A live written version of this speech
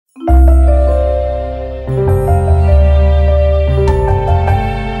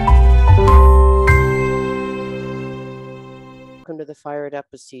the Fired Up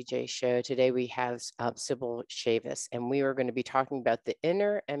with CJ show. Today we have Sybil Chavis, and we are going to be talking about the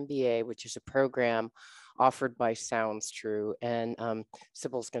Inner MBA, which is a program offered by Sounds True. And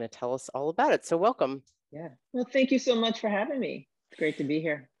Sybil's going to tell us all about it. So welcome. Yeah. Well, thank you so much for having me. It's great to be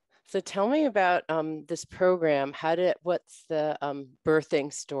here. So tell me about this program. What's the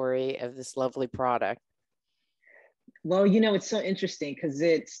birthing story of this lovely product? Well, you know, it's so interesting because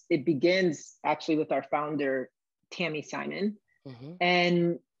it begins actually with our founder, Tammy Simon. Mm-hmm.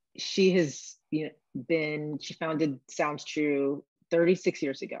 And she has she founded Sounds True 36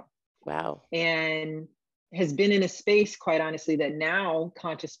 years ago. Wow. And has been in a space, quite honestly, that now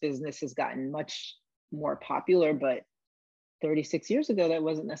conscious business has gotten much more popular, but 36 years ago, that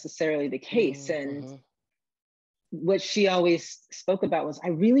wasn't necessarily the case. Mm-hmm. And what she always spoke about was, I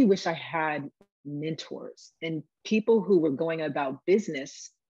really wish I had mentors and people who were going about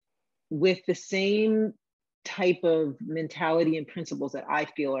business with the same type of mentality and principles that I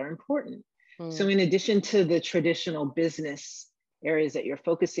feel are important. So in addition to the traditional business areas that you're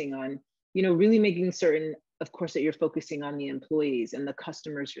focusing on, really making certain, of course, that you're focusing on the employees and the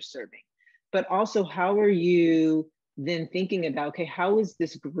customers you're serving, but also how are you then thinking about, okay, how is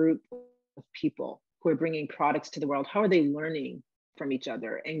this group of people who are bringing products to the world, how are they learning from each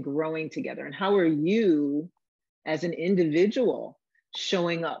other and growing together? And how are you as an individual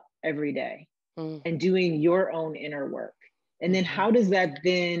showing up every day and doing your own inner work? And then how does that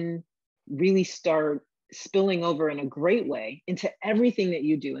then really start spilling over in a great way into everything that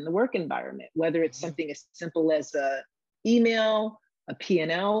you do in the work environment, whether it's something as simple as a email, a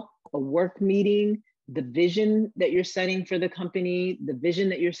P&L, a work meeting, the vision that you're setting for the company, the vision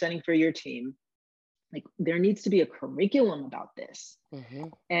that you're setting for your team. Like, there needs to be a curriculum about this.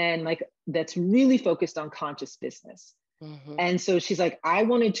 And like, that's really focused on conscious business. And so she's like, I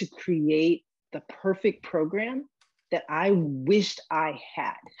wanted to create the perfect program that I wished I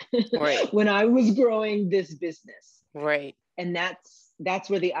had when I was growing this business. Right. And that's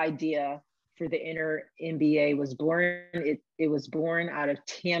where the idea for the Inner MBA was born. It was born out of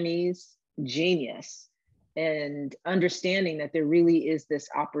Tammy's genius and understanding that there really is this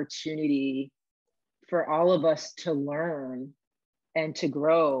opportunity for all of us to learn and to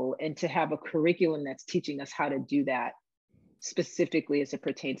grow and to have a curriculum that's teaching us how to do that, specifically as it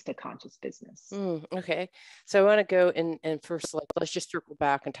pertains to conscious business. Okay. So I want to go and first, let's just circle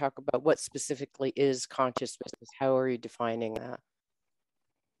back and talk about what specifically is conscious business. How are you defining that?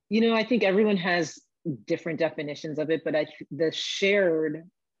 I think everyone has different definitions of it, but the shared,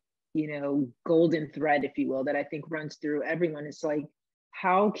 golden thread, if you will, that I think runs through everyone is like,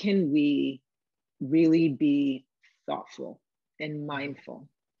 how can we really be thoughtful and mindful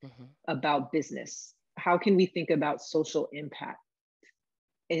about business? How can we think about social impact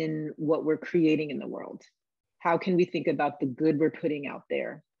in what we're creating in the world? How can we think about the good we're putting out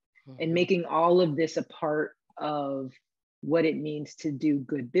there and making all of this a part of what it means to do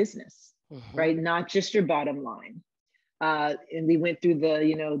good business, right? Not just your bottom line. And we went through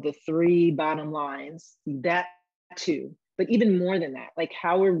the 3 bottom lines, that too, but even more than that, like,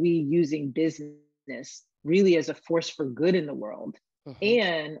 how are we using business really as a force for good in the world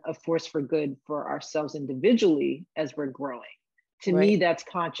and a force for good for ourselves individually as we're growing? To me, that's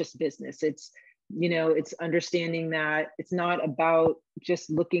conscious business. It's, it's understanding that it's not about just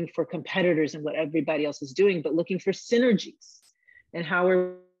looking for competitors and what everybody else is doing, but looking for synergies and how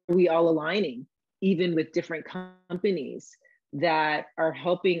are we all aligning, even with different companies that are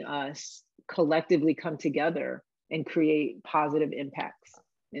helping us collectively come together and create positive impacts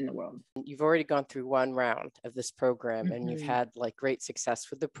in the world. You've already gone through 1 round of this program and you've had great success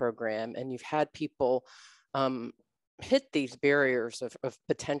with the program, and you've had people hit these barriers of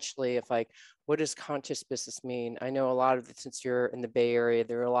potentially of what does conscious business mean? I know a lot of it, since you're in the Bay Area,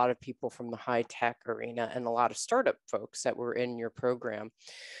 there are a lot of people from the high tech arena and a lot of startup folks that were in your program.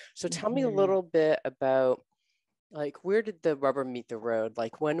 So tell me a little bit about where did the rubber meet the road?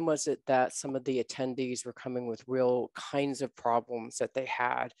 When was it that some of the attendees were coming with real kinds of problems that they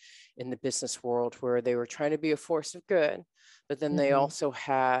had in the business world, where they were trying to be a force of good, but then they also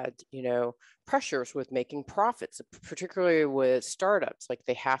had, pressures with making profits, particularly with startups?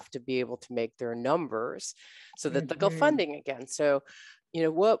 They have to be able to make their numbers so that they'll go funding again. So,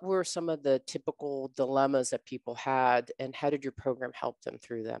 what were some of the typical dilemmas that people had, and how did your program help them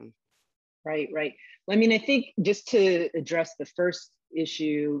through them? Right. Well, I think just to address the first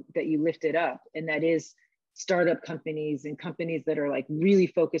issue that you lifted up, and that is startup companies and companies that are really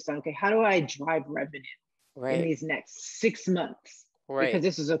focused on, okay, how do I drive revenue in these next 6 months? Because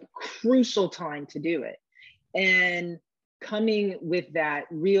this is a crucial time to do it. And coming with that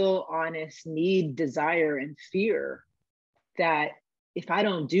real honest need, desire, and fear that if I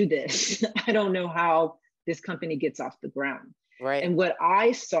don't do this, I don't know how this company gets off the ground. Right. And what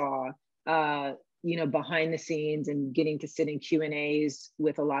I saw, behind the scenes and getting to sit in Q&As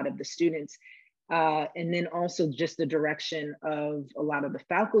with a lot of the students, and then also just the direction of a lot of the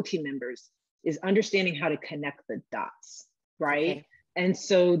faculty members, is understanding how to connect the dots, right? Okay. And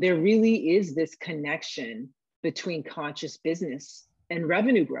so there really is this connection between conscious business and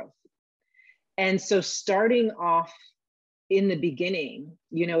revenue growth. And so starting off in the beginning,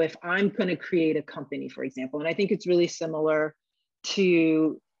 if I'm going to create a company, for example, and I think it's really similar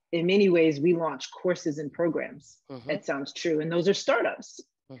to, in many ways, we launch courses and programs at Sounds True, and those are startups.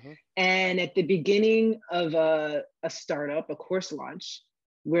 And at the beginning of a startup, a course launch,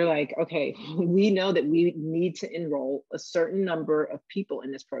 we're like, okay, we know that we need to enroll a certain number of people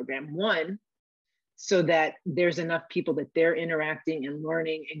in this program. One, so that there's enough people that they're interacting and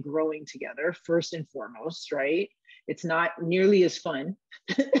learning and growing together, first and foremost, right? It's not nearly as fun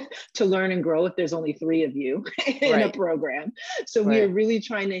to learn and grow if there's only 3 of you in a program. So we are really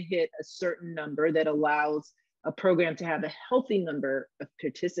trying to hit a certain number that allows a program to have a healthy number of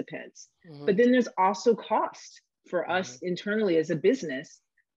participants. But then there's also cost for us internally as a business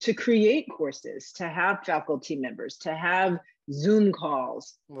to create courses, to have faculty members, to have Zoom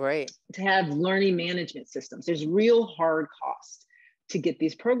calls, to have learning management systems. There's real hard cost to get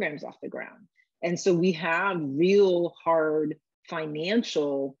these programs off the ground. And so we have real hard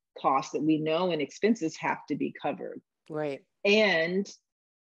financial costs that we know and expenses have to be covered. Right. And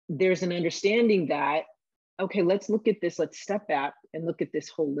there's an understanding that, okay, let's look at this, let's step back and look at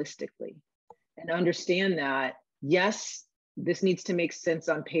this holistically and understand that, yes, this needs to make sense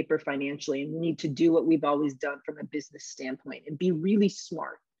on paper financially, and we need to do what we've always done from a business standpoint and be really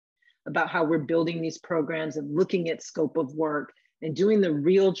smart about how we're building these programs and looking at scope of work and doing the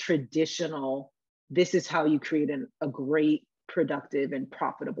real traditional, this is how you create a great, productive, and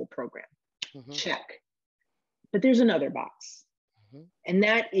profitable program. Check. But there's another box. And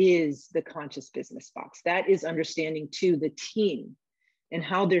that is the conscious business box. That is understanding too the team and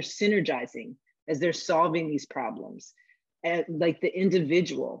how they're synergizing as they're solving these problems. And like the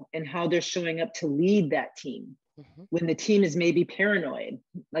individual and how they're showing up to lead that team when the team is maybe paranoid.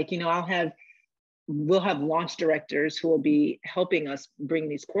 Like, we'll have launch directors who will be helping us bring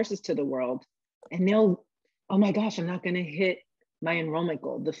these courses to the world, and they'll, oh my gosh, I'm not going to hit my enrollment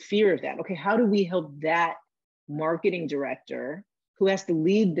goal. The fear of that. Okay, how do we help that marketing director who has to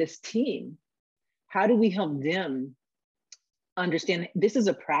lead this team? How do we help them understand this is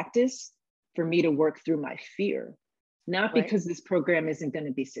a practice for me to work through my fear? Not because this program isn't going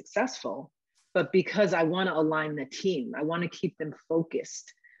to be successful, but because I want to align the team. I want to keep them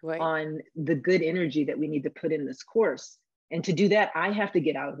focused on the good energy that we need to put in this course. And to do that, I have to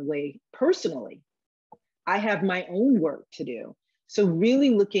get out of the way personally. I have my own work to do. So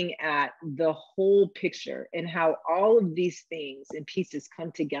really looking at the whole picture and how all of these things and pieces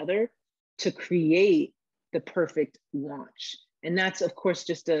come together to create the perfect launch. And that's, of course,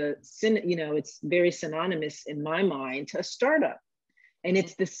 just it's very synonymous in my mind to a startup. And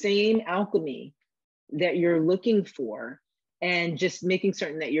it's the same alchemy that you're looking for, and just making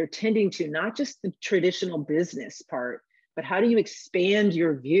certain that you're tending to not just the traditional business part, but how do you expand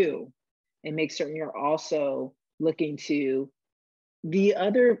your view and make certain you're also looking to the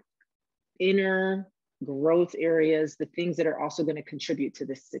other inner growth areas, the things that are also going to contribute to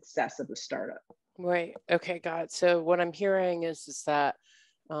the success of the startup. Right. Okay, got it. So what I'm hearing is that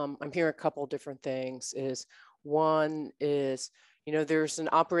I'm hearing a couple different things. One is, there's an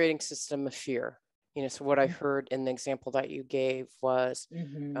operating system of fear. So what I heard in the example that you gave was,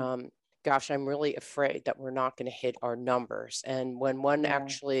 gosh, I'm really afraid that we're not going to hit our numbers. And when one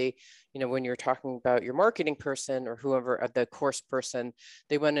actually, when you're talking about your marketing person or whoever, the course person,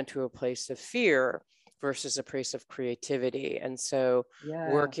 they went into a place of fear versus a place of creativity. And so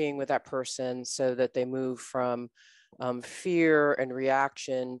working with that person so that they move from fear and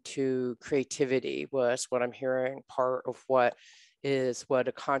reaction to creativity was what I'm hearing part of what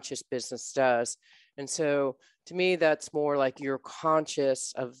a conscious business does. And so to me, that's more like you're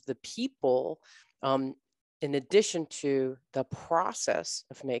conscious of the people in addition to the process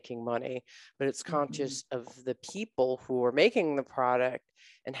of making money, but it's conscious of the people who are making the product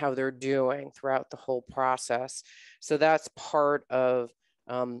and how they're doing throughout the whole process. So that's part of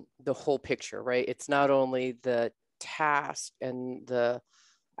the whole picture, right? It's not only the task and the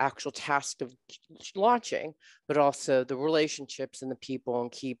actual task of launching, but also the relationships and the people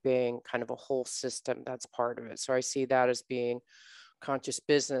and keeping kind of a whole system that's part of it. So I see that as being conscious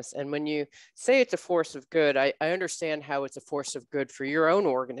business. And when you say it's a force of good, I understand how it's a force of good for your own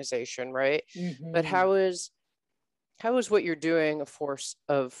organization, right? But how How is what you're doing a force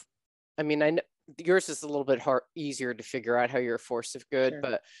of, I mean, I know yours is a little bit easier to figure out how you're a force of good, Sure.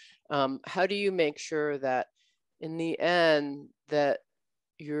 but how do you make sure that in the end that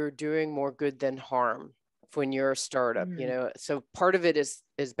you're doing more good than harm when you're a startup? You know, so part of it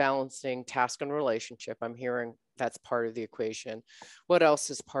is balancing task and relationship. I'm hearing that's part of the equation. What else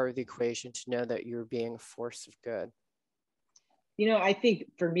is part of the equation to know that you're being a force of good? You know, I think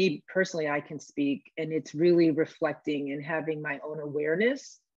for me personally, I can speak, and it's really reflecting and having my own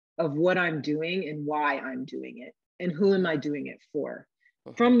awareness of what I'm doing and why I'm doing it and who am I doing it for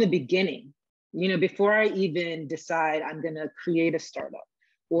from the beginning. You know, before I even decide I'm going to create a startup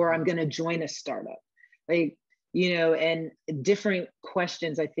or I'm going to join a startup, like, you know, and different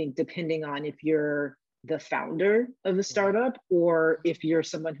questions, I think, depending on if you're the founder of the startup or if you're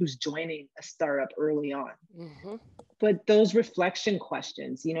someone who's joining a startup early on. But those reflection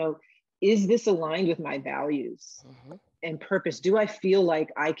questions, you know, is this aligned with my values and purpose? Do I feel like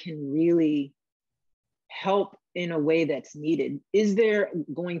I can really help in a way that's needed? Is there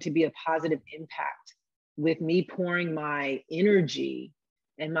going to be a positive impact with me pouring my energy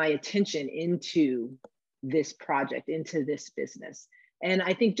and my attention into this project, into this business? And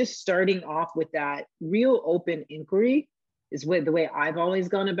I think just starting off with that real open inquiry is the way I've always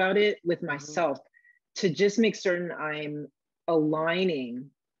gone about it with myself, to just make certain I'm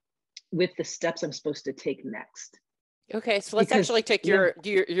aligning with the steps I'm supposed to take next. Okay, so let's actually take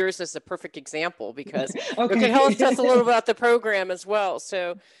yours as a perfect example, because okay, tell us a little about the program as well.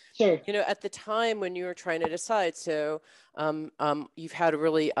 So, sure. you know, at the time when you were trying to decide, so you've had a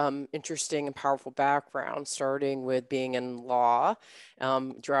really interesting and powerful background, starting with being in law,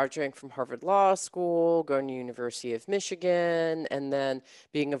 graduating from Harvard Law School, going to University of Michigan, and then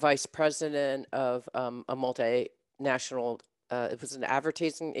being a vice president of a multinational. It was an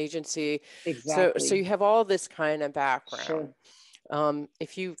advertising agency. Exactly. So you have all this kind of background. Sure.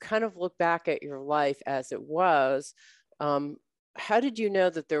 If you kind of look back at your life as it was, how did you know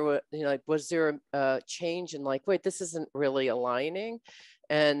that there was, you know, like, was there a change in like, wait, this isn't really aligning?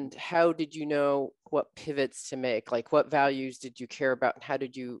 And how did you know what pivots to make? Like, what values did you care about, and how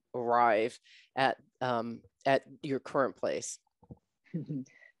did you arrive at your current place?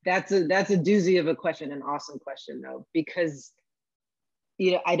 That's a doozy of a question, an awesome question though, because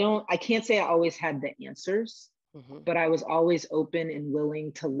you know, I can't say I always had the answers, but I was always open and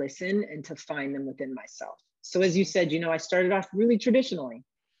willing to listen and to find them within myself. So as you said, you know, I started off really traditionally.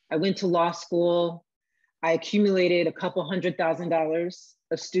 I went to law school. I accumulated a couple $100,000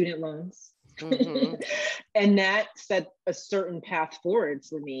 of student loans. And that set a certain path forward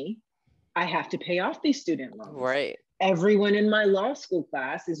for me. I have to pay off these student loans. Right. Everyone in my law school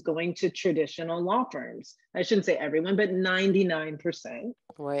class is going to traditional law firms. I shouldn't say everyone, but 99%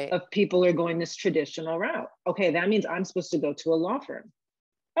 of people are going this traditional route. Okay, that means I'm supposed to go to a law firm.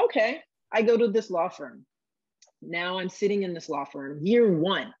 Okay, I go to this law firm. Now I'm sitting in this law firm, year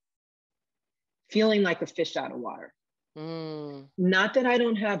one, feeling like a fish out of water. Not that I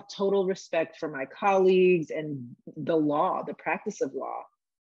don't have total respect for my colleagues and the law, the practice of law,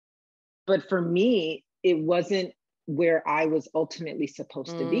 but for me, it wasn't where I was ultimately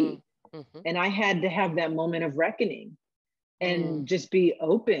supposed to be. And I had to have that moment of reckoning and just be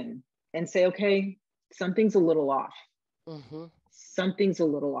open and say, okay, something's a little off. Something's a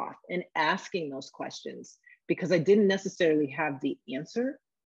little off. And asking those questions, because I didn't necessarily have the answer.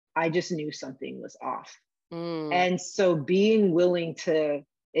 I just knew something was off. And so being willing to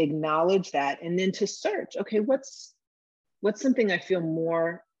acknowledge that and then to search, okay, what's something I feel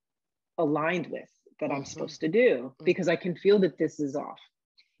more aligned with that I'm supposed to do, because I can feel that this is off.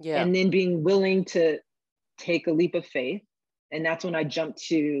 And then being willing to take a leap of faith. And that's when I jumped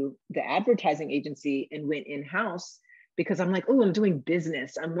to the advertising agency and went in-house, because I'm like, oh, I'm doing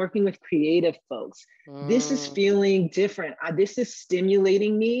business. I'm working with creative folks. This is feeling different. This is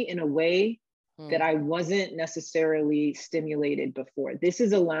stimulating me in a way that I wasn't necessarily stimulated before. This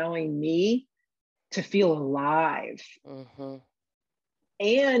is allowing me to feel alive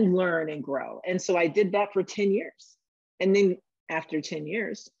and learn and grow. And so I did that for 10 years. And then after 10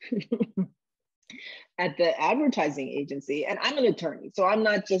 years at the advertising agency, and I'm an attorney, so I'm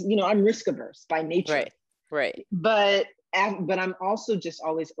not just, you know, I'm risk averse by nature. Right. But I'm also just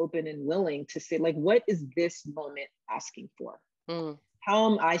always open and willing to say, like, what is this moment asking for?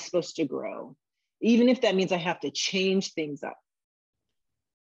 How am I supposed to grow? Even if that means I have to change things up,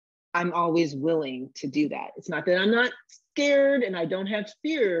 I'm always willing to do that. It's not that I'm not scared and I don't have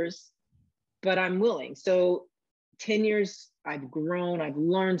fears, but I'm willing. So 10 years, I've grown, I've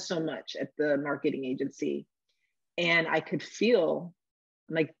learned so much at the marketing agency. And I could feel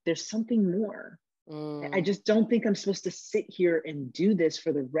like there's something more. I just don't think I'm supposed to sit here and do this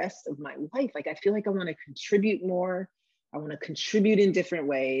for the rest of my life. Like, I feel like I want to contribute more. I want to contribute in different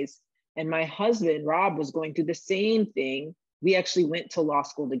ways. And my husband, Rob, was going through the same thing. We actually went to law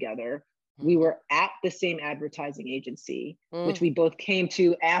school together. We were at the same advertising agency, which we both came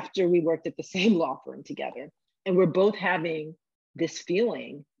to after we worked at the same law firm together. And we're both having this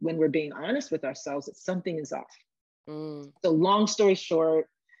feeling, when we're being honest with ourselves, that something is off. So long story short,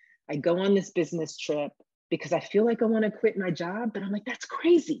 I go on this business trip because I feel like I want to quit my job, but I'm like, that's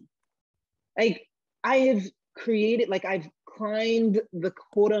crazy. Like, I have created, like, I've climbed the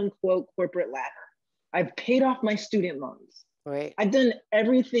quote unquote corporate ladder. I've paid off my student loans. Right. I've done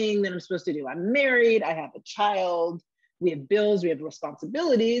everything that I'm supposed to do. I'm married, I have a child, we have bills, we have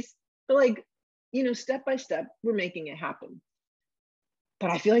responsibilities. But like, you know, step by step, we're making it happen.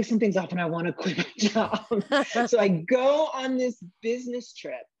 But I feel like something's off and I want to quit my job. So I go on this business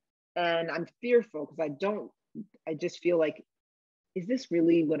trip and I'm fearful because I just feel like, is this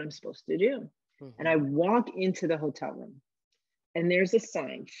really what I'm supposed to do? And I walk into the hotel room and there's a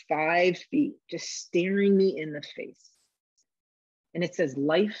sign 5 feet just staring me in the face. And it says,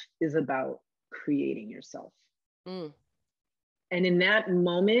 life is about creating yourself. And in that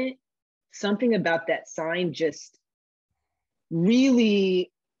moment, something about that sign just really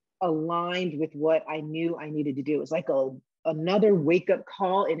aligned with what I knew I needed to do. It was like another wake up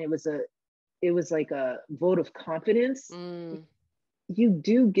call. And it was like a vote of confidence. You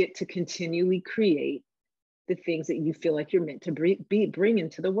do get to continually create the things that you feel like you're meant to bring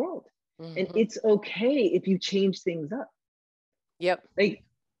into the world. And it's okay if you change things up. Yep. Like,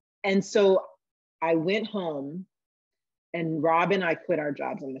 and so I went home and Rob and I quit our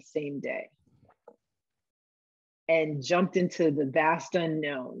jobs on the same day and jumped into the vast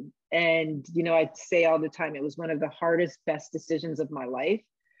unknown. And, you know, I say all the time, it was one of the hardest, best decisions of my life.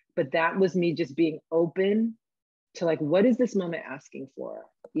 But that was me just being open to like, what is this moment asking for?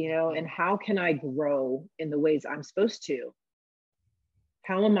 You know, and how can I grow in the ways I'm supposed to?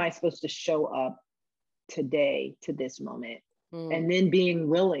 How am I supposed to show up today to this moment? And then being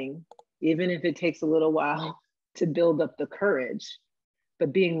willing, even if it takes a little while, to build up the courage,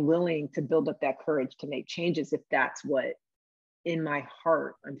 but being willing to build up that courage to make changes if that's what in my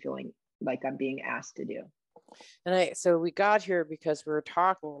heart I'm feeling like I'm being asked to do. And so we got here because we were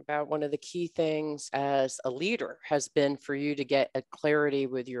talking about one of the key things as a leader has been for you to get a clarity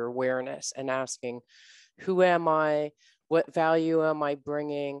with your awareness and asking, who am I? What value am I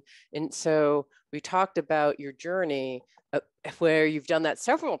bringing? And so we talked about your journey where you've done that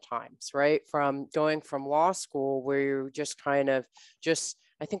several times, right? From going from law school where you're just kind of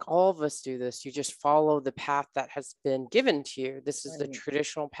I think all of us do this. You just follow the path that has been given to you. This is the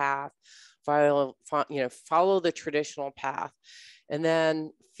traditional path. Follow the traditional path. And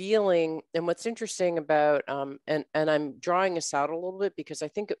then feeling, and what's interesting about, and I'm drawing this out a little bit because I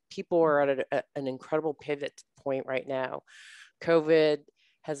think people are at an incredible pivot point right now. COVID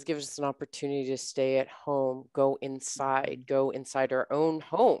has given us an opportunity to stay at home, go inside our own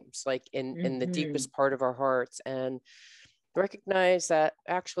homes, like in the deepest part of our hearts, and recognize that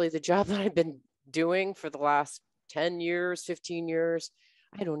actually the job that I've been doing for the last 10 years, 15 years,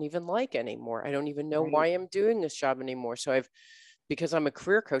 I don't even like anymore. I don't even know why I'm doing this job anymore. So because I'm a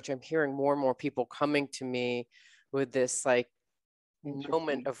career coach, I'm hearing more and more people coming to me with this like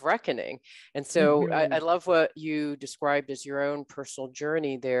moment of reckoning. And so I love what you described as your own personal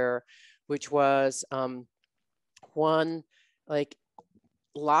journey there, which was one, like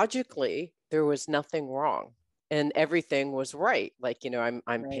logically, there was nothing wrong. And everything was right. Like, you know,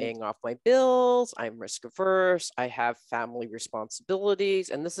 I'm paying off my bills. I'm risk averse. I have family responsibilities.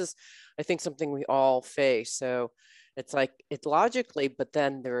 And this is, I think, something we all face. So it's like, it's logically, but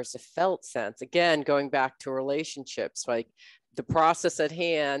then there's a felt sense. Again, going back to relationships, like the process at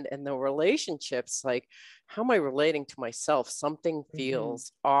hand and the relationships, like, how am I relating to myself? Something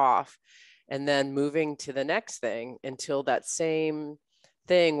feels off. And then moving to the next thing until that same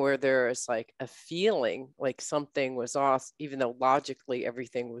thing where there is like a feeling like something was off, even though logically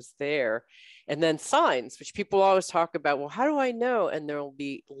everything was there. And then signs, which people always talk about, well, how do I know? And there'll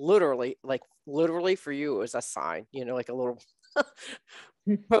be literally for you, it was a sign, you know, like a little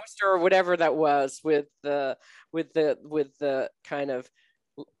poster or whatever that was with the kind of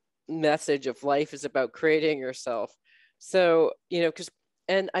message of life is about creating yourself. So, you know,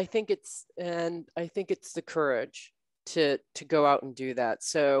 I think it's the courage to go out and do that.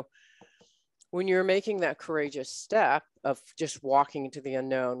 So when you're making that courageous step of just walking into the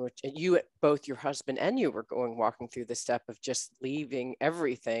unknown, which both your husband and you were walking through the step of just leaving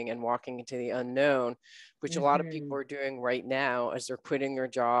everything and walking into the unknown, which a lot of people are doing right now as they're quitting their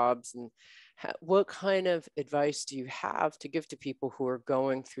jobs and what kind of advice do you have to give to people who are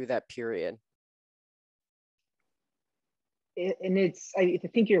going through that period? And I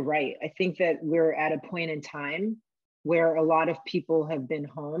think you're right. I think that we're at a point in time where a lot of people have been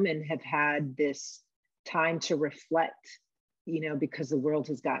home and have had this time to reflect, because the world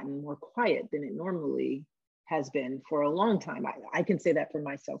has gotten more quiet than it normally has been for a long time. I can say that for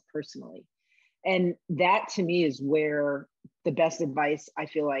myself personally. And that to me is where the best advice I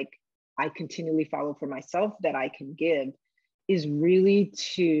feel like I continually follow for myself that I can give is really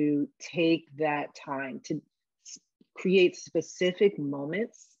to take that time to create specific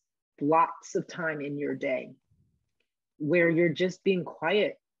moments, blocks of time in your day where you're just being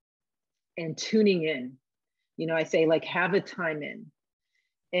quiet and tuning in. I say like have a time in.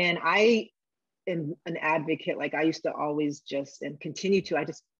 And I am an advocate, like I used to always just and continue to, I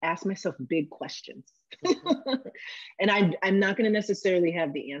just ask myself big questions. And I'm not going to necessarily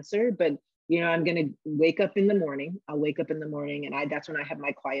have the answer, but I'm going to wake up in the morning. I'll wake up in the morning and that's when I have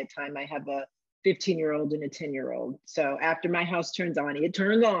my quiet time. I have a 15-year-old and a 10-year-old. So after my house turns on, it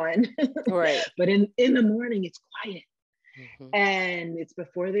turns on. Right. But in the morning, it's quiet. And it's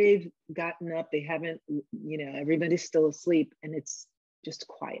before they've gotten up. They haven't, everybody's still asleep and it's just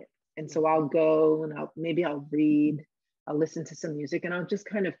quiet. And so I'll go and I'll read, I'll listen to some music, and I'll just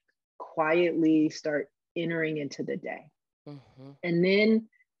kind of quietly start entering into the day. And then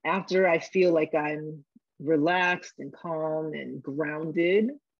after I feel like I'm relaxed and calm and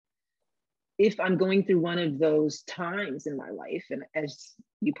grounded, if I'm going through one of those times in my life, and as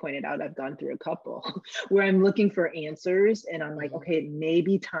you pointed out, I've gone through a couple where I'm looking for answers and I'm like, okay, it may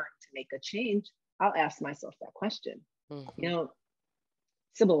be time to make a change. I'll ask myself that question.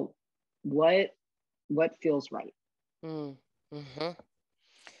 Sybil, what feels right?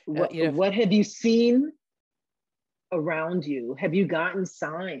 What have you seen around you? Have you gotten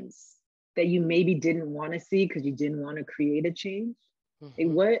signs that you maybe didn't want to see because you didn't want to create a change?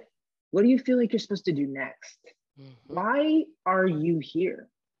 What do you feel like you're supposed to do next? Why are you here?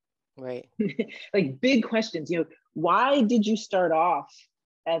 Right. Like big questions, why did you start off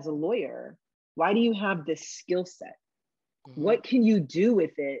as a lawyer? Why do you have this skill set? What can you do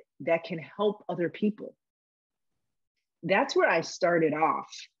with it that can help other people? That's where I started off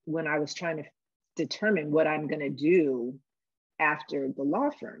when I was trying to determine what I'm going to do after the law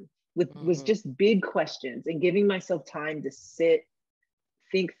firm, was just big questions and giving myself time to sit,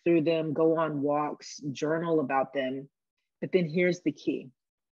 think through them, go on walks, journal about them. But then here's the key.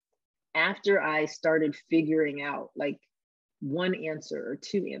 After I started figuring out like one answer or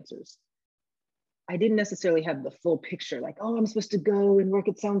two answers, I didn't necessarily have the full picture, like, oh, I'm supposed to go and work.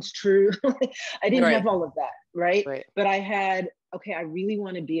 It sounds true. I didn't have all of that, right? But I had, okay, I really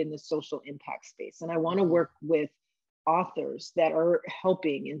want to be in the social impact space. And I want to work with authors that are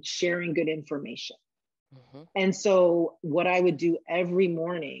helping and sharing good information. And so what I would do every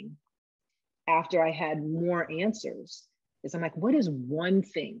morning after I had more answers is I'm like, what is one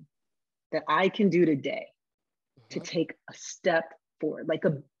thing that I can do today to take a step forward, like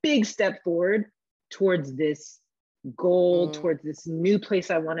a big step forward towards this goal, towards this new place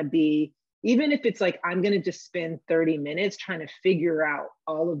I want to be, even if it's like, I'm going to just spend 30 minutes trying to figure out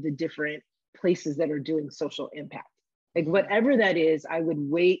all of the different places that are doing social impact. Like whatever that is, I would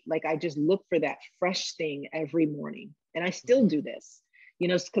wait, like I just look for that fresh thing every morning. And I still do this,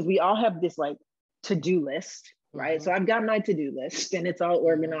 because we all have this like to-do list, right? So I've got my to-do list and it's all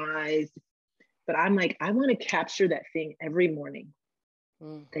organized, but I'm like, I want to capture that thing every morning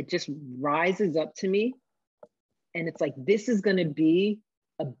that just rises up to me. And it's like, this is going to be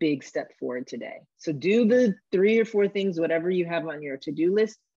a big step forward today. So do the 3 or 4 things, whatever you have on your to-do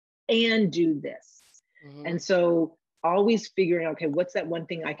list, and do this. And so always figuring out, okay, what's that one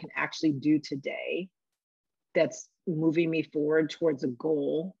thing I can actually do today that's moving me forward towards a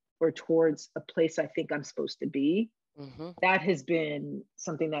goal or towards a place I think I'm supposed to be. That has been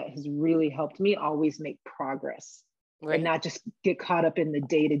something that has really helped me always make progress and not just get caught up in the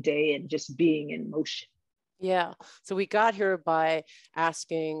day-to-day and just being in motion. Yeah. So we got here by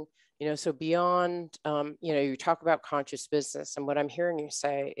asking, so beyond, you talk about conscious business, and what I'm hearing you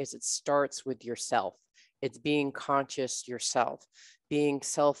say is it starts with yourself. It's being conscious yourself, being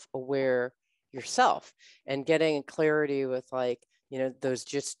self-aware yourself, and getting clarity with like, those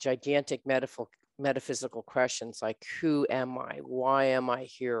just gigantic metaphysical questions like, who am I? Why am I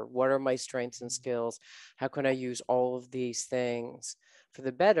here? What are my strengths and skills? How can I use all of these things for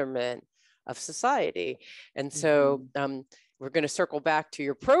the betterment of society? And so we're going to circle back to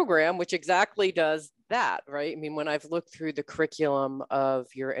your program, which exactly does that, right? I mean, when I've looked through the curriculum of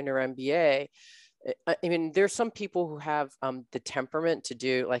your inner MBA, I mean, there's some people who have the temperament to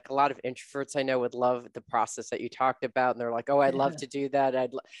do, like a lot of introverts I know would love the process that you talked about. And they're like, oh, I'd love to do that.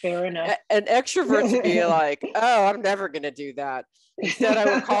 Fair enough. And extroverts would be like, oh, I'm never going to do that. Instead, I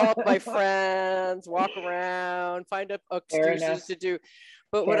would call up my friends, walk around, find excuses to do.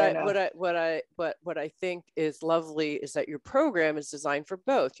 But what I think is lovely is that your program is designed for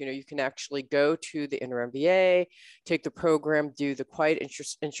both. You know, you can actually go to the inner MBA, take the program, do the quiet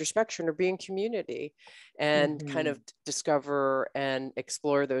introspection, or be in community, and kind of discover and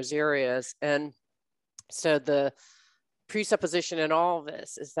explore those areas. And so the presupposition in all of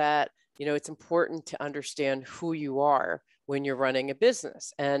this is that, you know, it's important to understand who you are when you're running a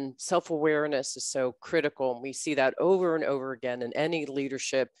business, and self-awareness is so critical. And we see that over and over again in any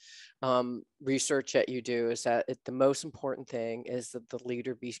leadership research that you do, is that the most important thing is that the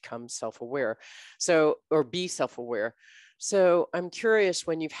leader becomes self-aware. So, or be self-aware. So I'm curious,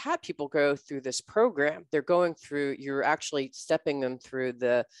 when you've had people go through this program, they're going through, you're actually stepping them through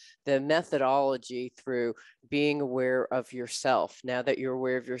the methodology through being aware of yourself. Now that you're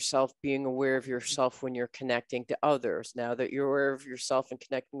aware of yourself, being aware of yourself when you're connecting to others. Now that you're aware of yourself and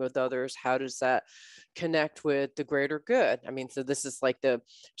connecting with others, how does that connect with the greater good? I mean, so this is like the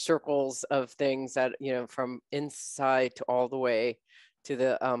circles of things that, you know, from inside to all the way to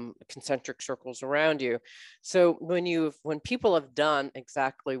the concentric circles around you. So when people have done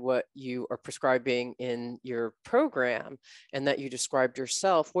exactly what you are prescribing in your program and that you described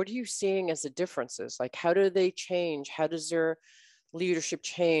yourself, what are you seeing as the differences? Like, how do they change? How does their leadership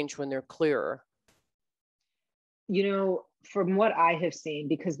change when they're clearer? You know, from what I have seen,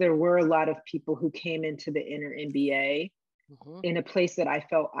 because there were a lot of people who came into the inner MBA in a place that I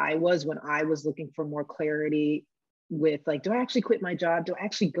felt I was when I was looking for more clarity with, like, do I actually quit my job? Do I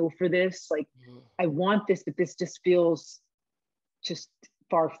actually go for this? Like, I want this, but this just feels just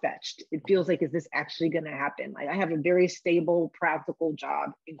far-fetched. It feels like, is this actually going to happen? Like, I have a very stable, practical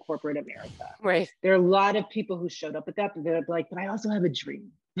job in corporate America. Right. There are a lot of people who showed up at that, but they're like, but I also have a dream.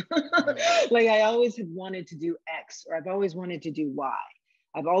 Like, I always have wanted to do X, or I've always wanted to do Y.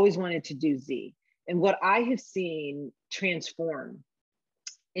 I've always wanted to do Z. And what I have seen transform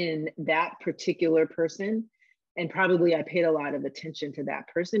in that particular person, and probably I paid a lot of attention to that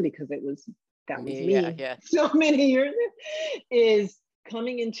person because that was me so many years, is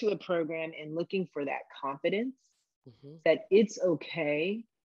coming into a program and looking for that confidence that it's okay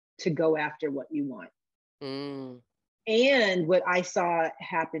to go after what you want. And what I saw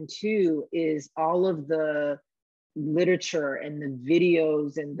happen too is all of the literature and the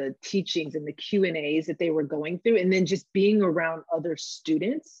videos and the teachings and the Q&As that they were going through, and then just being around other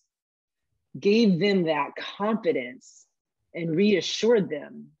students gave them that confidence and reassured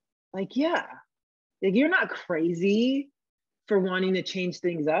them, like, yeah, like, you're not crazy for wanting to change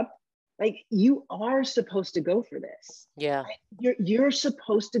things up. Like, you are supposed to go for this. Yeah. You're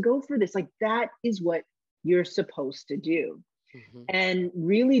supposed to go for this. Like, that is what you're supposed to do. And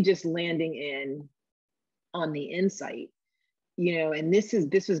really just landing in on the insight, you know, and this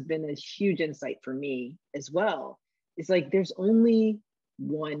has been a huge insight for me as well. It's like, there's only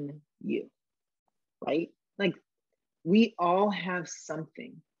one you. Right? Like, we all have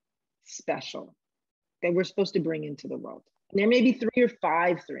something special that we're supposed to bring into the world. And there may be 3 or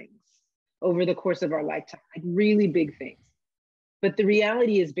 5 things over the course of our lifetime, like really big things. But the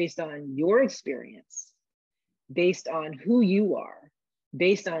reality is based on your experience, based on who you are,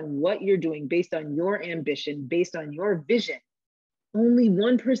 based on what you're doing, based on your ambition, based on your vision. Only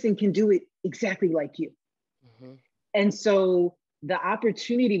one person can do it exactly like you. And so the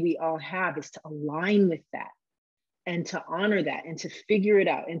opportunity we all have is to align with that and to honor that and to figure it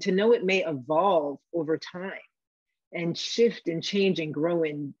out and to know it may evolve over time and shift and change and grow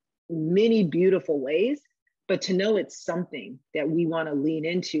in many beautiful ways, but to know it's something that we want to lean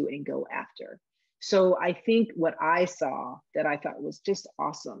into and go after. So I think what I saw that I thought was just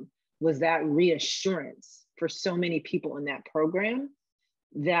awesome was that reassurance for so many people in that program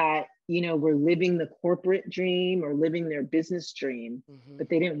that, you know, were living the corporate dream or living their business dream, but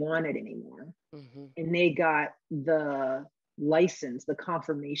they didn't want it anymore. And they got the license, the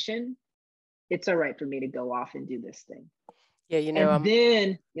confirmation, it's all right for me to go off and do this thing. Yeah, you know. And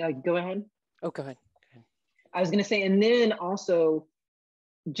then, go ahead. Oh, go ahead. I was going to say, and then also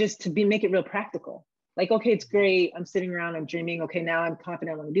just to make it real practical. Like, okay, it's great. I'm sitting around, I'm dreaming. Okay, now I'm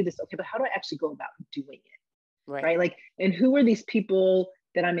confident I want to do this. Okay, but how do I actually go about doing it? Right? Like, and who are these people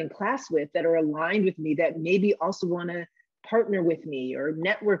that I'm in class with that are aligned with me that maybe also want to partner with me or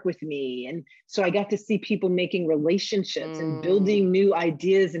network with me? And so I got to see people making relationships and building new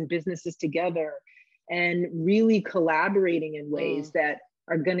ideas and businesses together and really collaborating in ways that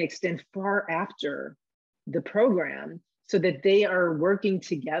are going to extend far after the program, so that they are working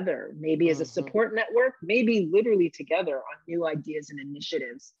together, maybe as a support network, maybe literally together on new ideas and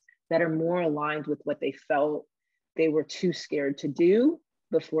initiatives that are more aligned with what they felt they were too scared to do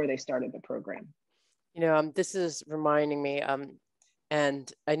before they started the program. You know, this is reminding me,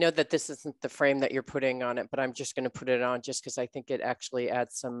 and I know that this isn't the frame that you're putting on it, but I'm just going to put it on just because I think it actually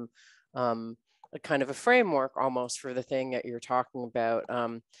adds some a kind of a framework almost for the thing that you're talking about.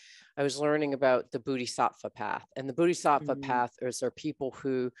 I was learning about the Bodhisattva path, and the Bodhisattva path are people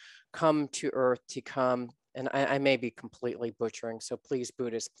who come to earth to come, and I may be completely butchering, so please,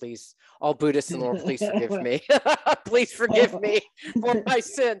 Buddhists, please, all Buddhists in the world, please forgive me. Please forgive me for my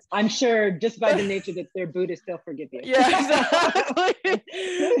sins. I'm sure just by the nature that they're Buddhists, they'll forgive you. Yeah, exactly.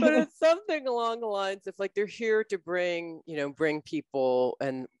 But it's something along the lines of like, they're here to bring people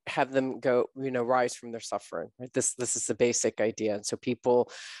and have them go, rise from their suffering, right? This is the basic idea. And so people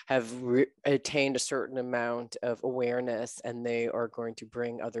have attained a certain amount of awareness, and they are going to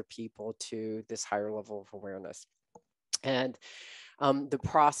bring other people to this higher level of awareness. And the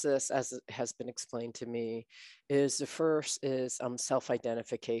process, as it has been explained to me, is the first is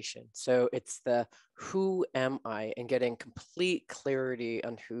self-identification. So it's the who am I, and getting complete clarity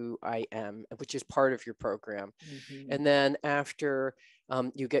on who I am, which is part of your program. And then after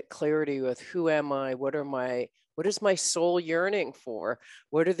you get clarity with who am I, what is my soul yearning for?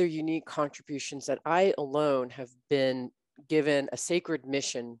 What are the unique contributions that I alone have been given a sacred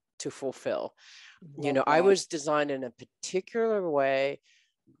mission to fulfill? I was designed in a particular way,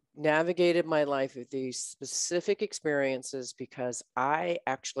 navigated my life with these specific experiences because I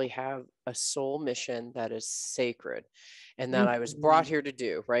actually have a soul mission that is sacred and that I was brought here to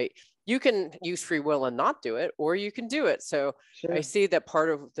do, right? You can use free will and not do it, or you can do it. So I see that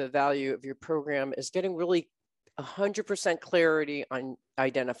part of the value of your program is getting really 100% clarity on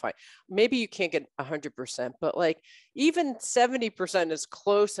identify. Maybe you can't get 100%, but like even 70% is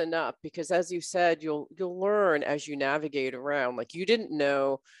close enough, because as you said, you'll learn as you navigate around. Like you didn't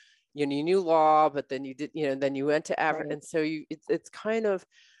know, you knew law, but then you did, then you went to Africa. And so it's kind of,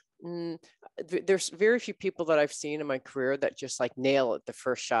 there's very few people that I've seen in my career that just like nail it the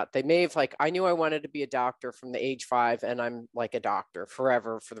first shot. They may have like, I knew I wanted to be a doctor from the age 5, and I'm like a doctor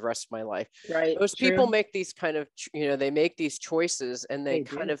forever for the rest of my life. Right. Those people make these kind of, they make these choices, and they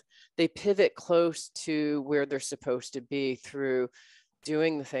they pivot close to where they're supposed to be through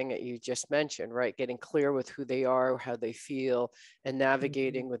doing the thing that you just mentioned, right? Getting clear with who they are, how they feel, and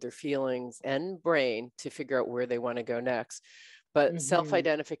navigating with their feelings and brain to figure out where they want to go next. But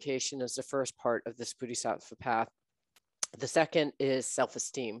self-identification is the first part of this Bodhisattva path. The second is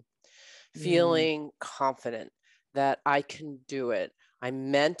self-esteem, feeling confident that I can do it.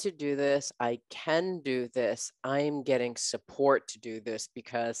 I'm meant to do this. I can do this. I'm getting support to do this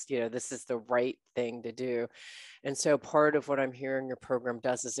because, this is the right thing to do. And so part of what I'm hearing your program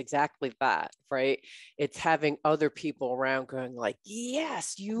does is exactly that, right? It's having other people around going like,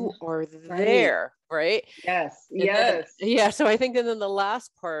 yes, you are there, right? Yes, So I think, and then the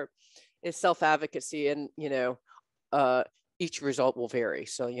last part is self-advocacy, and, each result will vary.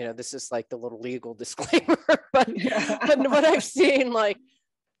 So, this is like the little legal disclaimer, but what I've seen like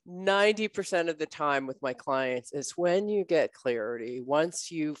 90% of the time with my clients is when you get clarity,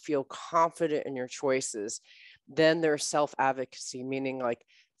 once you feel confident in your choices, then there's self-advocacy, meaning like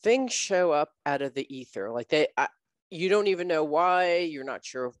things show up out of the ether. Like you don't even know why, you're not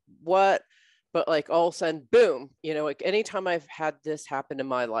sure what, but like all of a sudden, boom, like anytime I've had this happen in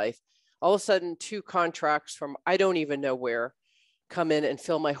my life, all of a sudden 2 contracts from I don't even know where come in and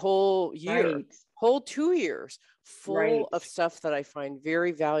fill my whole year, whole 2 years full of stuff that I find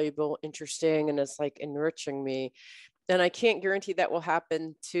very valuable, interesting, and it's like enriching me. And I can't guarantee that will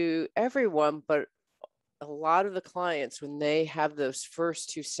happen to everyone, but a lot of the clients, when they have those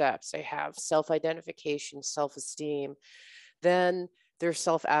first 2 steps, they have self-identification, self-esteem, then there's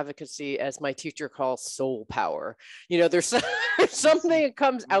self-advocacy, as my teacher calls soul power. There's something that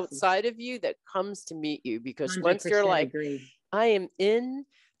comes outside of you that comes to meet you, because once you're like, I am in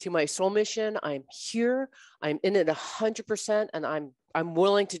to my soul mission, I'm here, I'm in it 100%, and I'm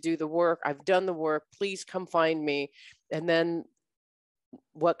willing to do the work. I've done the work. Please come find me. And then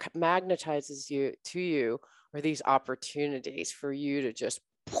what magnetizes you to you are these opportunities for you to just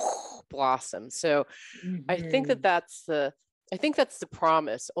blossom. So I think that's the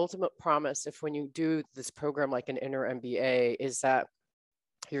promise, ultimate promise, if when you do this program like an inner MBA, is that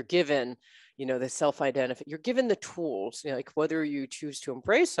you're given, you know, the self-identify, you're given the tools, you know, like whether you choose to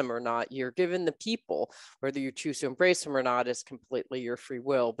embrace them or not, you're given the people. Whether you choose to embrace them or not is completely your free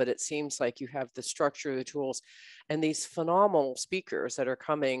will. But it seems like you have the structure, the tools, and these phenomenal speakers that are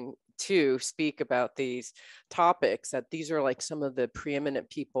coming to speak about these topics, that these are like some of the preeminent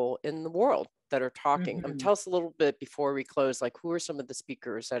people in the world that are talking. Tell us a little bit before we close, like who are some of the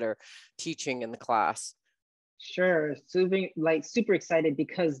speakers that are teaching in the class? Sure. Super excited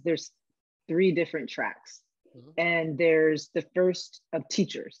because there's 3 different tracks. And there's the first of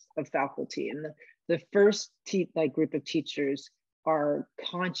teachers, of faculty. And the first group of teachers are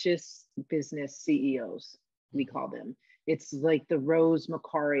conscious business CEOs, we call them. It's like the Rose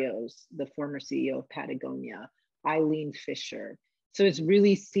Macarios, the former CEO of Patagonia, Eileen Fisher. So it's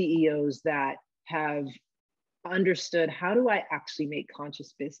really CEOs that have understood, how do I actually make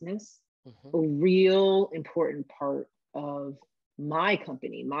conscious business a real important part of my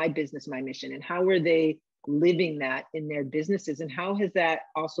company, my business, my mission, and how are they living that in their businesses, and how has that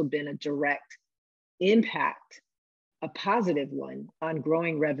also been a direct impact, a positive one, on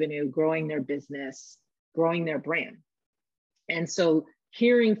growing revenue, growing their business, growing their brand. And so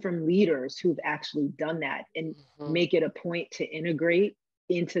hearing from leaders who've actually done that and make it a point to integrate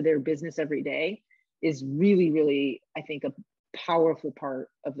into their business every day is really, really, I think, a powerful part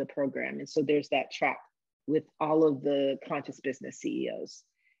of the program. And so there's that track with all of the conscious business CEOs.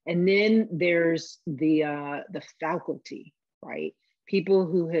 And then there's the faculty, right? People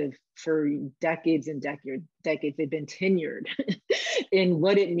who have, for decades and decades, they've been tenured in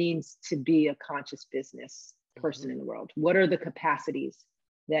what it means to be a conscious business person in the world. What are the capacities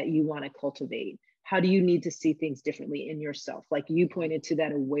that you want to cultivate? How do you need to see things differently in yourself? Like you pointed to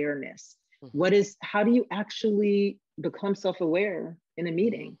that awareness. How do you actually become self-aware in a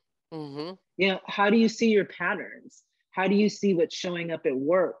meeting? You know, how do you see your patterns? How do you see what's showing up at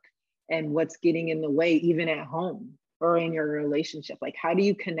work and what's getting in the way, even at home or in your relationship? Like, how do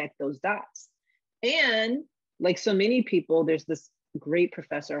you connect those dots? And like so many people, there's this great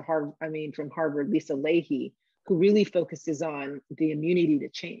professor, from Harvard, Lisa Leahy, who really focuses on the immunity to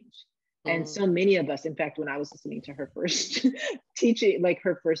change. And so many of us, in fact, when I was listening to her first teaching, like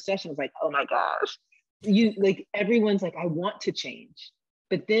her first session, I was like, oh my gosh, everyone's like, I want to change.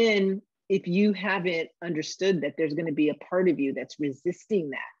 But then if you haven't understood that there's going to be a part of you that's resisting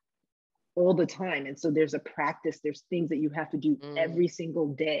that all the time. And so there's a practice, there's things that you have to do every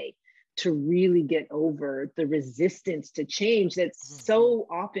single day to really get over the resistance to change that so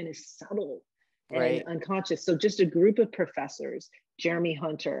often is subtle and unconscious. So just a group of professors, Jeremy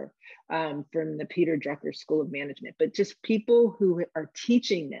Hunter from the Peter Drucker School of Management, but just people who are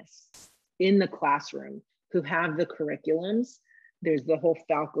teaching this in the classroom, who have the curriculums. There's the whole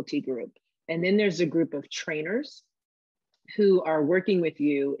faculty group. And then there's a group of trainers who are working with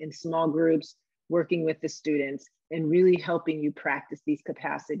you in small groups, working with the students and really helping you practice these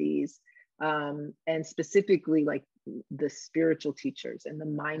capacities. And specifically like the spiritual teachers and the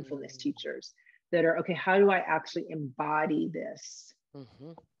mindfulness teachers that are, okay, how do I actually embody this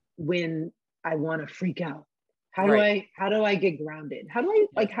when I want to freak out? How do I get grounded? How do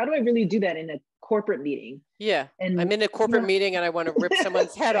I really do that in a corporate meeting? Yeah. And I'm in a corporate meeting and I want to rip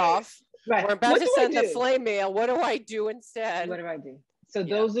someone's head off. Right. Or I'm about to send a flame mail. What do I do instead? What do I do? So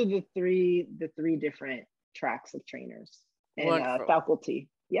those are the three different tracks of trainers and faculty.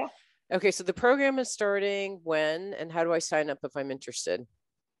 Yeah. Okay. So the program is starting when, and how do I sign up if I'm interested?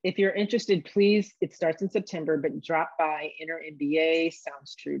 If you're interested, please, it starts in September, but drop by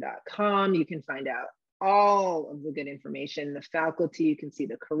innermba.soundstrue.com. You can find out all of the good information, the faculty, you can see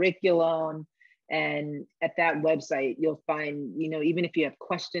the curriculum. And at that website, you'll find, even if you have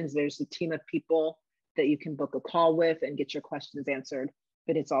questions, there's a team of people that you can book a call with and get your questions answered.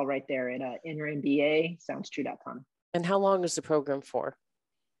 But it's all right there at innermba.soundstrue.com. And how long is the program for?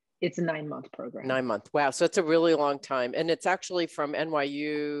 It's a 9-month program. 9 months. Wow. So it's a really long time. And it's actually from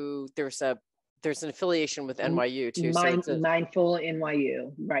NYU. There's an affiliation with NYU too. Mindful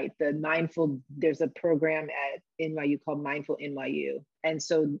NYU, right? There's a program at NYU called Mindful NYU. And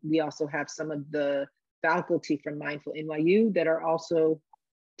so we also have some of the faculty from Mindful NYU that are also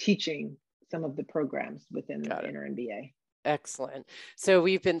teaching some of the programs within the Inner MBA. Excellent. So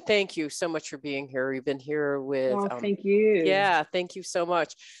thank you so much for being here. We've been here with, thank you. Yeah, thank you so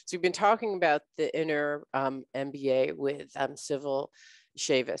much. So we've been talking about the Inner MBA with Civil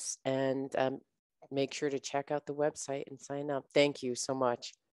Chavis, and make sure to check out the website and sign up. Thank you so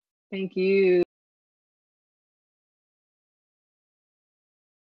much. Thank you.